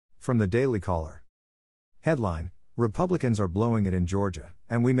From the Daily Caller. Headline: Republicans are blowing it in Georgia,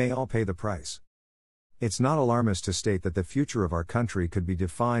 and we may all pay the price. It's not alarmist to state that the future of our country could be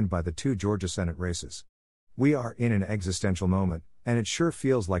defined by the two Georgia Senate races. We are in an existential moment, and it sure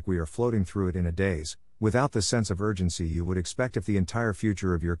feels like we are floating through it in a daze, without the sense of urgency you would expect if the entire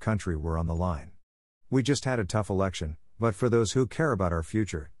future of your country were on the line. We just had a tough election, but for those who care about our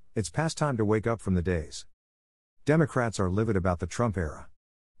future, it's past time to wake up from the daze. Democrats are livid about the Trump era.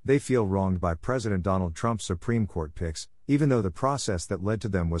 They feel wronged by President Donald Trump's Supreme Court picks, even though the process that led to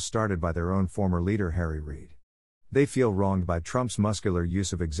them was started by their own former leader Harry Reid. They feel wronged by Trump's muscular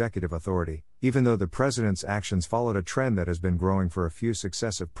use of executive authority, even though the president's actions followed a trend that has been growing for a few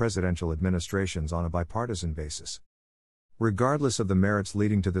successive presidential administrations on a bipartisan basis. Regardless of the merits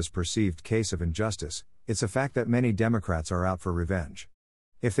leading to this perceived case of injustice, it's a fact that many Democrats are out for revenge.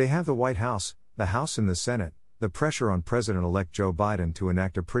 If they have the White House, the House and the Senate, the pressure on President-elect Joe Biden to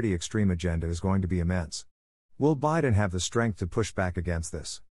enact a pretty extreme agenda is going to be immense. Will Biden have the strength to push back against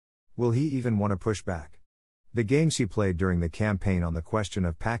this? Will he even want to push back? The games he played during the campaign on the question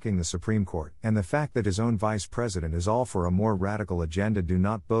of packing the Supreme Court and the fact that his own vice president is all for a more radical agenda do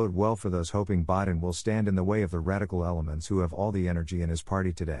not bode well for those hoping Biden will stand in the way of the radical elements who have all the energy in his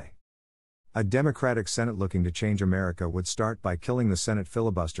party today. A Democratic Senate looking to change America would start by killing the Senate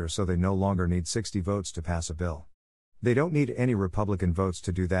filibuster so they no longer need 60 votes to pass a bill. They don't need any Republican votes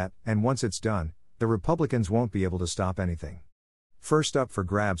to do that, and once it's done, the Republicans won't be able to stop anything. First up for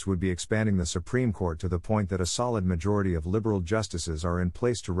grabs would be expanding the Supreme Court to the point that a solid majority of liberal justices are in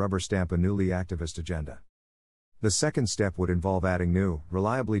place to rubber stamp a newly activist agenda. The second step would involve adding new,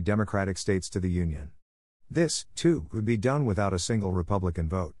 reliably Democratic states to the Union. This, too, would be done without a single Republican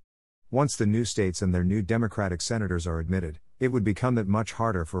vote. Once the new states and their new Democratic senators are admitted, it would become that much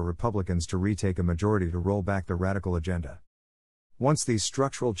harder for Republicans to retake a majority to roll back the radical agenda. Once these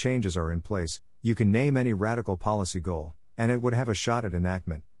structural changes are in place, you can name any radical policy goal, and it would have a shot at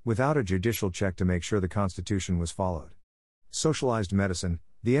enactment, without a judicial check to make sure the Constitution was followed. Socialized medicine,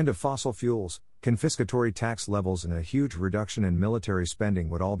 the end of fossil fuels, confiscatory tax levels and a huge reduction in military spending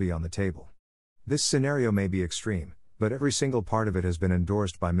would all be on the table. This scenario may be extreme, but every single part of it has been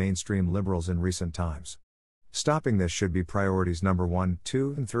endorsed by mainstream liberals in recent times. Stopping this should be priorities number 1,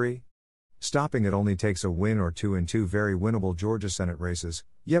 2, and 3. Stopping it only takes a win or two in two very winnable Georgia Senate races,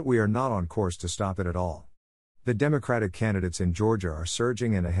 yet we are not on course to stop it at all. The Democratic candidates in Georgia are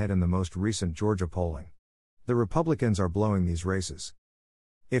surging and ahead in the most recent Georgia polling. The Republicans are blowing these races.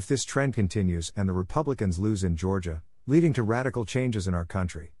 If this trend continues and the Republicans lose in Georgia, leading to radical changes in our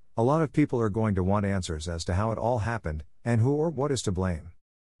country, a lot of people are going to want answers as to how it all happened, and who or what is to blame.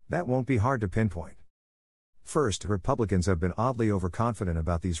 That won't be hard to pinpoint. First, Republicans have been oddly overconfident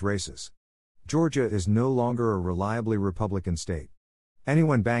about these races. Georgia is no longer a reliably Republican state.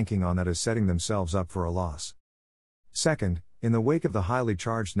 Anyone banking on that is setting themselves up for a loss. Second, in the wake of the highly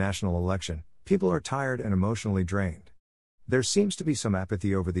charged national election, people are tired and emotionally drained. There seems to be some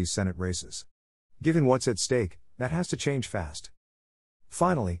apathy over these Senate races. Given what's at stake, that has to change fast.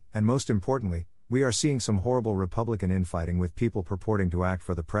 Finally, and most importantly, we are seeing some horrible Republican infighting with people purporting to act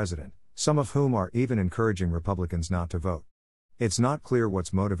for the president, some of whom are even encouraging Republicans not to vote. It's not clear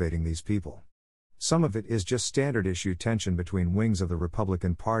what's motivating these people. Some of it is just standard issue tension between wings of the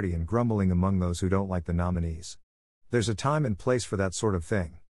Republican Party and grumbling among those who don't like the nominees. There's a time and place for that sort of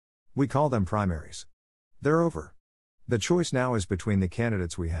thing. We call them primaries. They're over. The choice now is between the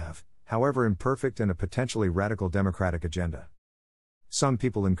candidates we have, however imperfect, and a potentially radical Democratic agenda. Some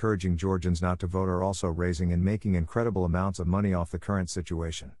people encouraging Georgians not to vote are also raising and making incredible amounts of money off the current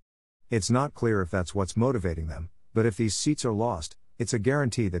situation. It's not clear if that's what's motivating them, but if these seats are lost, it's a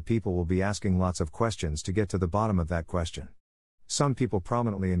guarantee that people will be asking lots of questions to get to the bottom of that question. Some people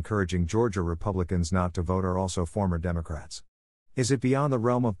prominently encouraging Georgia Republicans not to vote are also former Democrats. Is it beyond the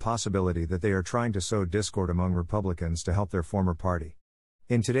realm of possibility that they are trying to sow discord among Republicans to help their former party?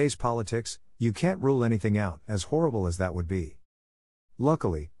 In today's politics, you can't rule anything out, as horrible as that would be.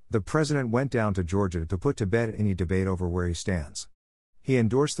 Luckily, the president went down to Georgia to put to bed any debate over where he stands. He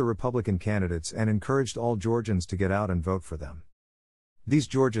endorsed the Republican candidates and encouraged all Georgians to get out and vote for them. These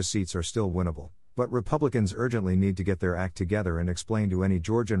Georgia seats are still winnable, but Republicans urgently need to get their act together and explain to any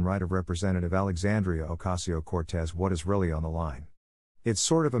Georgian right of Representative Alexandria Ocasio-Cortez what is really on the line. It's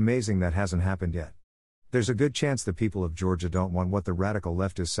sort of amazing that hasn't happened yet. There's a good chance the people of Georgia don't want what the radical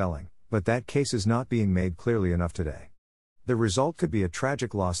left is selling, but that case is not being made clearly enough today. The result could be a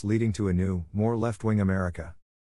tragic loss leading to a new, more left-wing America.